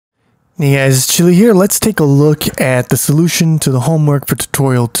Hey guys, Chili here. Let's take a look at the solution to the homework for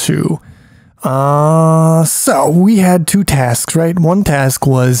tutorial 2. So we had two tasks, right? One task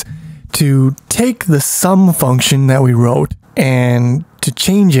was to take the sum function that we wrote and to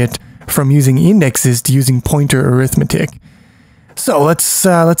change it from using indexes to using pointer arithmetic. So let's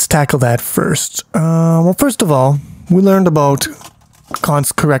tackle that first. Well, first of all, we learned about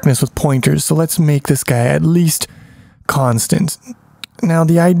const correctness with pointers. So let's make this guy at least constant. Now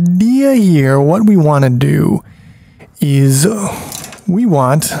the idea here, what we want to do is we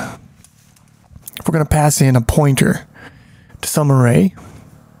want, if we're going to pass in a pointer to some array,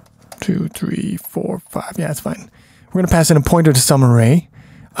 2, 3, 4, 5, yeah, that's fine. We're going to pass in a pointer to some array.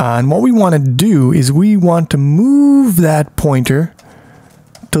 And what we want to do is we want to move that pointer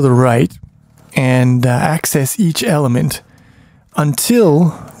to the right and access each element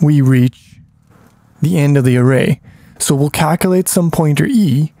until we reach the end of the array. So we'll calculate some pointer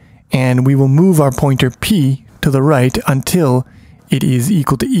e, and we will move our pointer p to the right until it is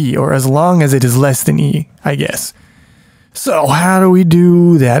equal to e, or as long as it is less than e, I guess. So how do we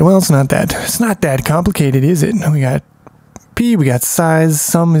do that? Well, it's not that complicated, is it? We got p, we got size,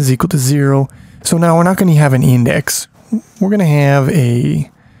 sum is equal to 0. So now we're not going to have an index. We're going to have a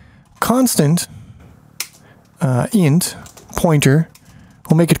constant int pointer.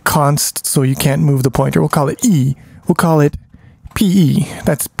 We'll make it const so you can't move the pointer. We'll call it e. We'll call it PE,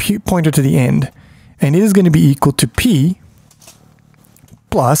 that's pointer to the end, and it is going to be equal to P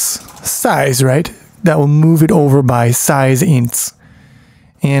plus size, right? That will move it over by size ints.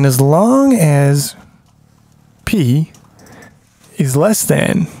 And as long as P is less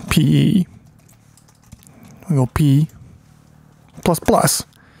than PE, we go P plus plus.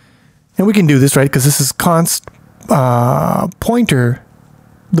 And we can do this, right? Because this is const pointer.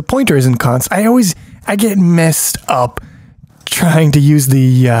 The pointer isn't const. I get messed up trying to use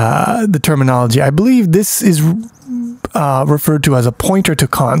the terminology. I believe this is referred to as a pointer to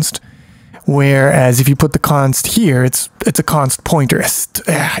const, whereas if you put the const here, it's a const pointer.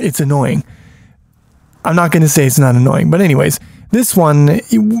 It's annoying. I'm not going to say it's not annoying, but anyways, this one,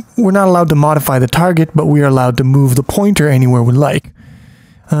 we're not allowed to modify the target, but we are allowed to move the pointer anywhere we like.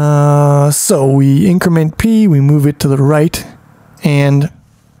 So we increment p, we move it to the right, and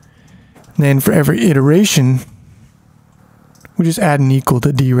then for every iteration, we just add an equal to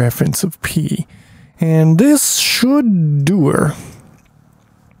dereference of p. And this should do her.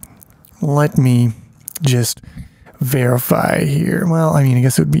 Let me just verify here. Well, I mean, I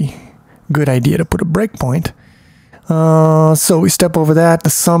guess it would be a good idea to put a breakpoint. So we step over that. The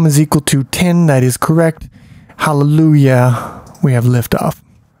sum is equal to 10. That is correct. Hallelujah. We have liftoff.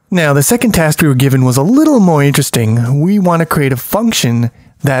 Now, the second task we were given was a little more interesting. We want to create a function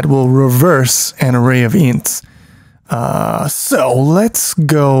that will reverse an array of ints. So let's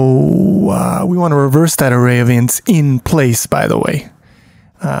go, we want to reverse that array of ints in place, by the way.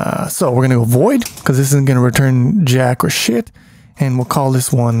 So we're going to go void, because this isn't going to return jack or shit. And we'll call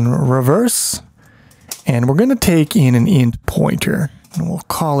this one reverse. And we're going to take in an int pointer. And we'll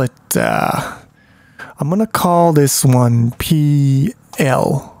call it, I'm going to call this one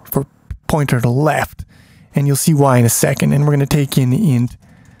PL for pointer to left. And you'll see why in a second. And we're going to take in the int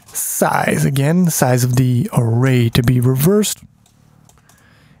size, again, the size of the array to be reversed.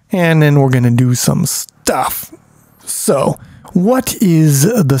 And then we're going to do some stuff. So what is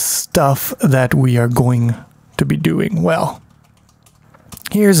the stuff that we are going to be doing? Well,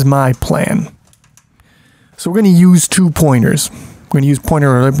 here's my plan. So we're going to use two pointers. We're going to use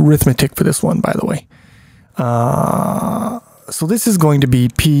pointer arithmetic for this one, by the way. So this is going to be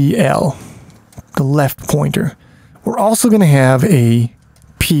PL, the left pointer. We're also going to have a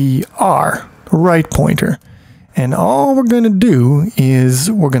PR, right pointer. And all we're going to do is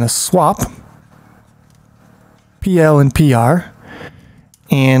we're going to swap PL and PR.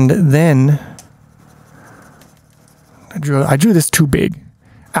 And then I drew this too big.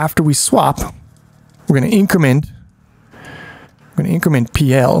 After we swap, we're going to increment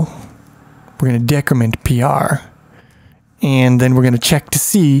PL. We're going to decrement PR. And then we're going to check to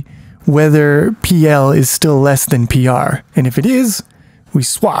see whether PL is still less than PR. And if it is, we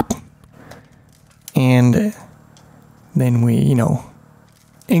swap. And then we,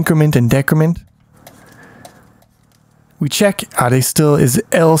 increment and decrement. We check, is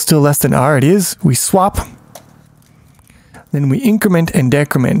L still less than R? It is. We swap. Then we increment and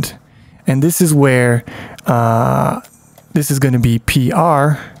decrement. And this is where this is going to be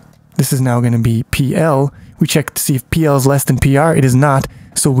PR. This is now going to be PL. We check to see if PL is less than PR. It is not.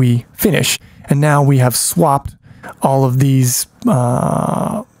 So we finish. And now we have swapped all of these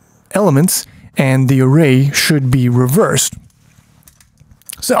elements, and the array should be reversed.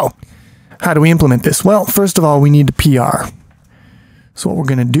 So How do we implement this? Well, first of all, we need the PR. So what we're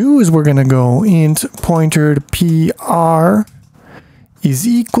going to do is we're going to go int pointer to PR is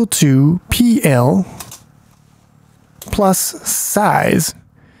equal to PL plus size.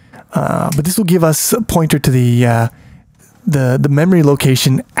 But this will give us a pointer to the memory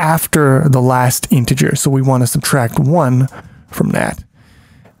location after the last integer. So we want to subtract 1 from that.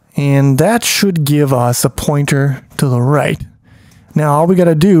 And that should give us a pointer to the right. Now all we got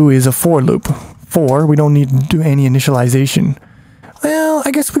to do is a for loop. For, we don't need to do any initialization. Well,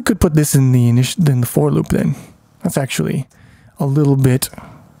 I guess we could put this in the for loop then. That's actually a little bit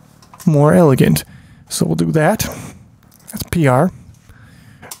more elegant. So we'll do that. That's PR.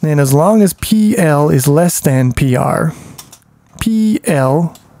 Then as long as PL is less than PR,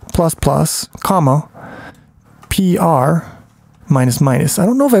 PL plus plus, comma, PR minus minus. I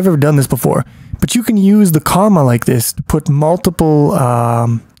don't know if I've ever done this before, but you can use the comma like this to put multiple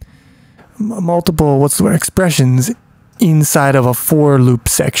expressions inside of a for loop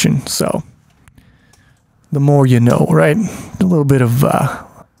section. So the more you know, right? A little bit of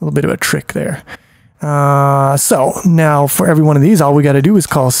a trick there. So now for every one of these, all we got to do is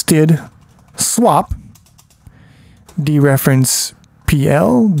call std swap dereference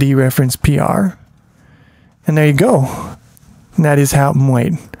PL dereference PR, and there you go. And that is how.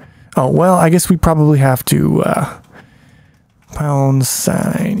 Wait. Oh well, I guess we probably have to #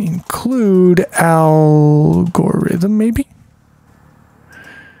 include algorithm maybe.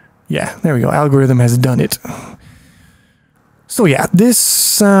 Yeah, there we go. Algorithm has done it. So yeah, this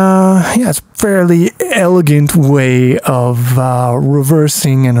it's a fairly elegant way of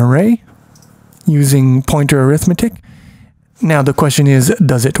reversing an array using pointer arithmetic. Now the question is,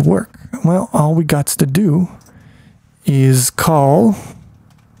 does it work? Well, all we got to do is go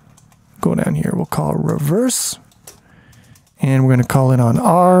down here, we'll call reverse, and we're going to call it on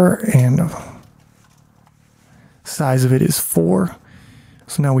R, and size of it is 4.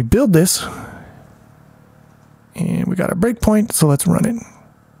 So now we build this, and we got a breakpoint, so let's run it.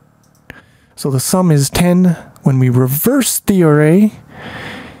 So the sum is 10. When we reverse the array,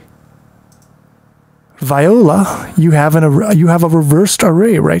 Viola, you have a reversed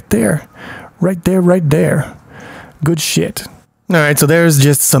array right there. Right there. Good shit. Alright, so there's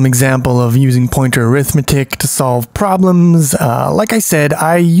just some example of using pointer arithmetic to solve problems. Like I said,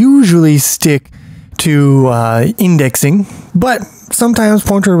 I usually stick to indexing, but sometimes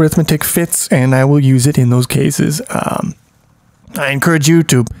pointer arithmetic fits and I will use it in those cases. I encourage you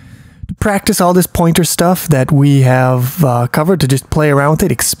to practice all this pointer stuff that we have covered, to just play around with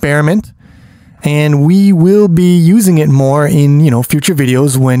it, experiment. And we will be using it more in, future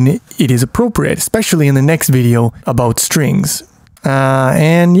videos when it is appropriate, especially in the next video about strings.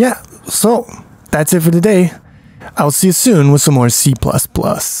 And yeah, so that's it for today. I'll see you soon with some more C++.